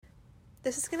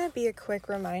This is going to be a quick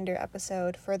reminder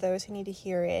episode for those who need to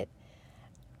hear it.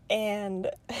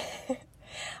 And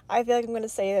I feel like I'm going to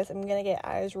say this, I'm going to get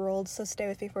eyes rolled, so stay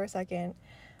with me for a second.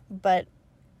 But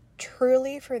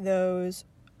truly, for those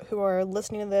who are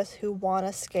listening to this, who want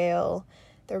to scale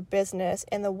their business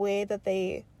in the way that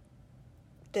they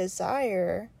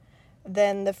desire,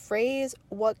 then the phrase,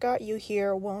 "what got you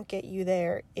here won't get you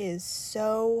there," is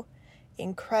so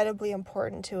incredibly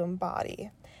important to embody.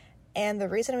 And the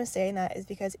reason I'm saying that is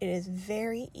because it is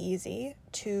very easy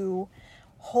to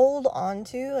hold on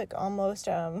to, like almost,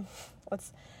 like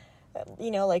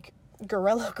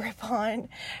gorilla grip on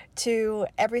to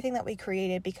everything that we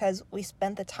created because we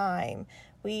spent the time,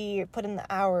 we put in the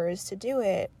hours to do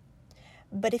it.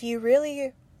 But if you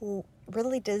really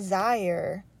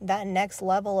desire that next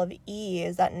level of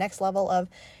ease, that next level of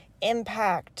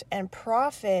impact and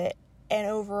profit, and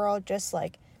overall just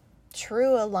like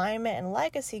true alignment and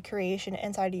legacy creation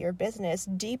inside of your business,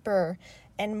 deeper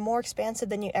and more expansive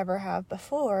than you ever have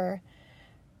before,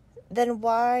 then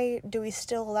why do we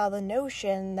still allow the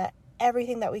notion that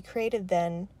everything that we created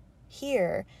then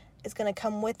here is going to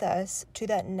come with us to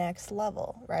that next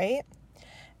level, right?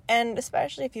 And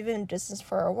especially if you've been in business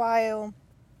for a while,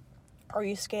 or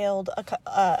you scaled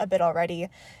a bit already,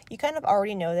 you kind of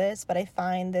already know this, but I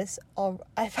find this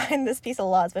piece a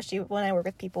lot, especially when I work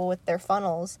with people with their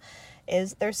funnels,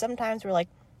 is there's sometimes where like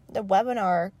the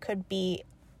webinar could be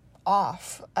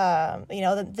off.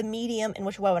 The medium in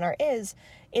which a webinar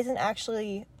isn't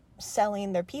actually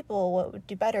selling their people. What would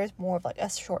do better is more of like a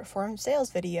short form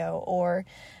sales video or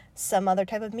some other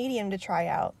type of medium to try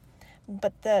out.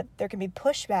 But there can be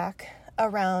pushback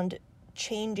around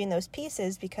changing those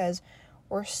pieces because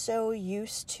we're so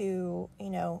used to,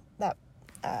 that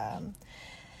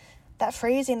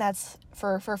phrasing that's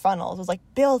for funnels was like,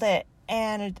 build it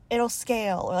and it'll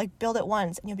scale, or like build it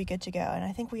once and you'll be good to go. And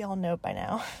I think we all know by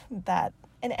now that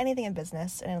in anything in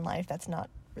business and in life, that's not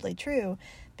really true,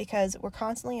 because we're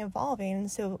constantly evolving.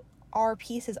 And so our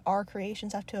pieces, our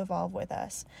creations have to evolve with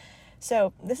us.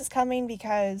 So this is coming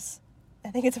because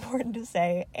I think it's important to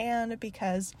say, and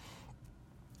because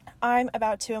I'm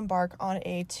about to embark on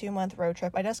a 2-month road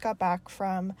trip. I just got back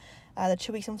from the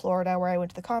 2 weeks in Florida where I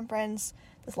went to the conference.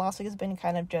 This last week has been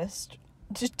kind of just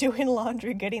doing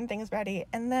laundry, getting things ready.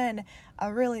 And then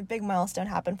a really big milestone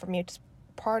happened for me, which is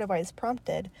part of why it's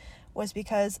prompted, was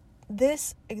because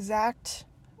this exact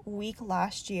week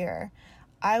last year,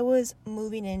 I was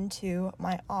moving into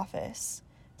my office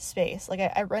space. Like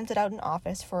I rented out an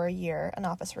office for a year, an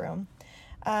office room.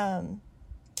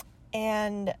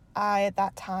 And I, at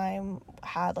that time,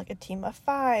 had like a team of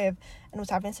 5 and was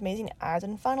having this amazing ads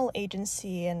and funnel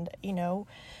agency and,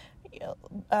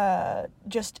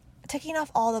 just ticking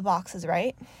off all the boxes,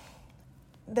 right?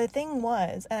 The thing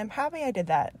was, and I'm happy I did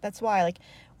that. That's why, like,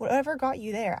 whatever got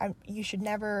you there, you should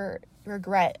never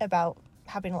regret about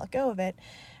having to let go of it.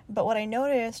 But what I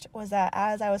noticed was that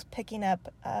as I was picking up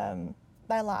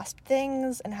my last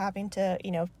things and having to,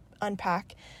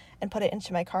 unpack and put it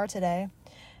into my car today,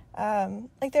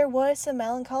 there was some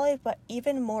melancholy, but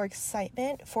even more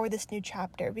excitement for this new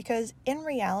chapter, because in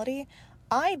reality,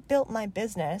 I built my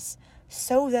business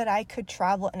so that I could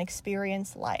travel and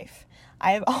experience life.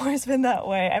 I've always been that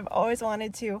way. I've always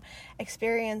wanted to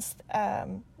experience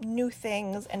new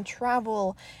things and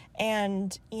travel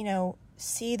and,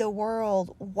 see the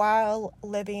world while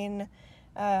living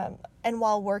and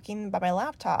while working by my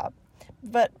laptop.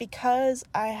 But because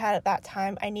I had at that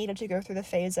time, I needed to go through the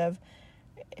phase of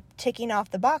ticking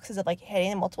off the boxes of like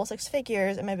hitting multiple 6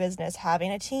 figures in my business,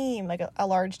 having a team, like a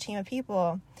large team of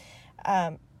people,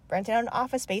 renting out an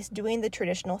office space, doing the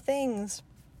traditional things.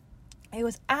 It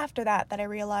was after that I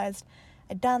realized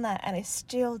I'd done that and I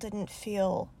still didn't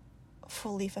feel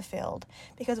fully fulfilled.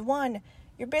 Because one,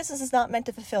 your business is not meant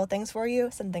to fulfill things for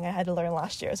you. Something I had to learn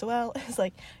last year as well. It's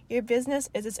like your business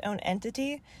is its own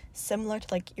entity, similar to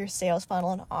like your sales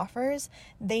funnel and offers.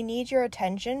 They need your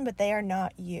attention, but they are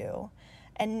not you.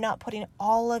 And not putting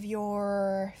all of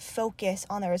your focus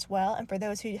on there as well. And for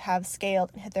those who have scaled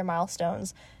and hit their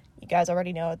milestones, you guys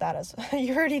already know what that is.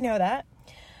 You already know that.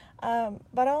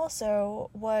 But also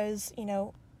was,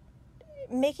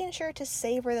 making sure to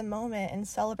savor the moment and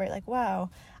celebrate, like,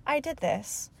 wow, I did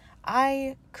this.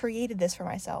 I created this for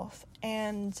myself.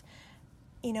 And,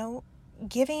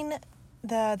 giving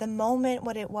the moment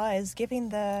what it was, giving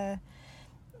the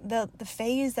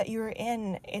phase that you were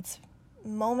in its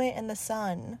moment in the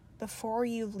sun before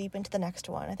you leap into the next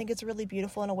one. I think it's really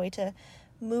beautiful, and a way to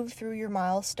move through your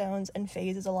milestones and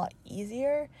phases a lot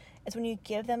easier is when you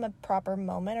give them a proper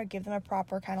moment, or give them a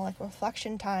proper kind of like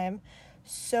reflection time,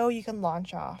 so you can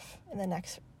launch off in the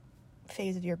next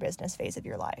phase of your business, phase of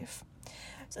your life.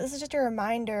 So this is just a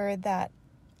reminder that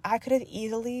I could have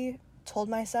easily told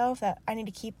myself that I need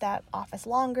to keep that office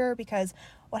longer, because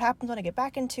what happens when I get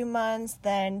back in 2 months?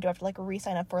 Then do I have to like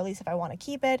re-sign up for a lease if I want to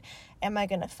keep it? Am I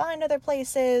going to find other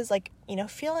places? Like,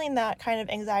 feeling that kind of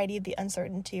anxiety, the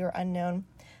uncertainty or unknown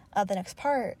of the next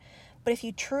part. But if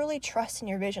you truly trust in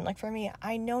your vision, like for me,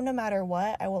 I know no matter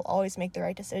what, I will always make the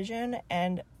right decision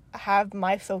and have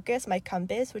my focus, my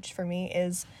compass, which for me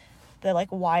is the like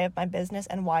why of my business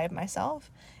and why of myself.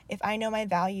 If I know my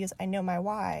values, I know my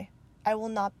why, I will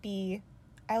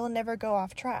never go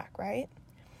off track, right?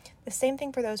 The same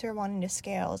thing for those who are wanting to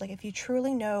scale. Is like if you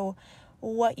truly know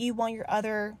what you want your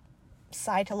other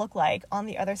side to look like on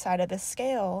the other side of the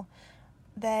scale,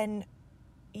 then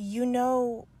you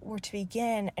know where to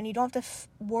begin, and you don't have to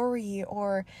worry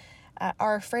or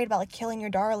are afraid about like killing your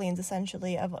darlings,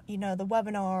 essentially, of the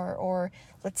webinar, or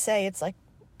let's say it's like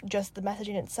just the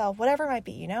messaging itself, whatever it might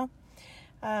be,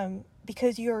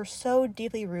 because you're so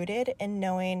deeply rooted in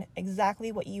knowing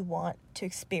exactly what you want to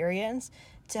experience,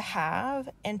 to have,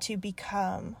 and to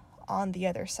become on the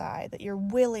other side, that you're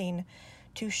willing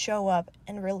to show up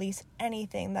and release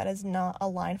anything that is not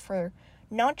aligned for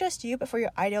not just you, but for your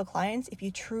ideal clients, if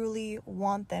you truly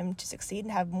want them to succeed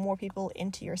and have more people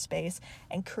into your space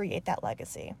and create that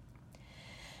legacy.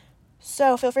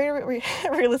 So feel free to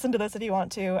re-listen to this if you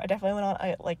want to. I definitely went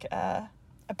on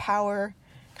a power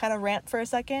kind of rant for a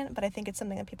second, but I think it's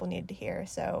something that people need to hear.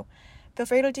 So feel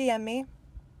free to DM me.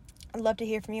 I'd love to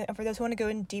hear from you. And for those who want to go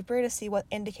in deeper to see what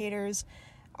indicators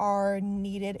are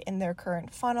needed in their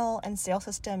current funnel and sales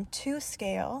system to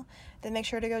scale, then make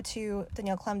sure to go to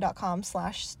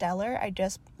danielleclem.com/stellar. I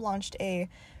just launched a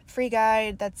free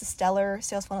guide that's the stellar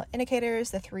sales funnel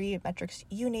indicators, the 3 metrics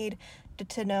you need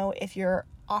to know if your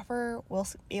offer will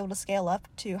be able to scale up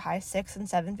to high 6 and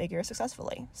 7 figures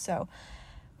successfully. So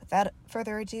without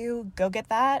further ado, go get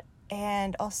that,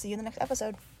 and I'll see you in the next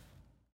episode.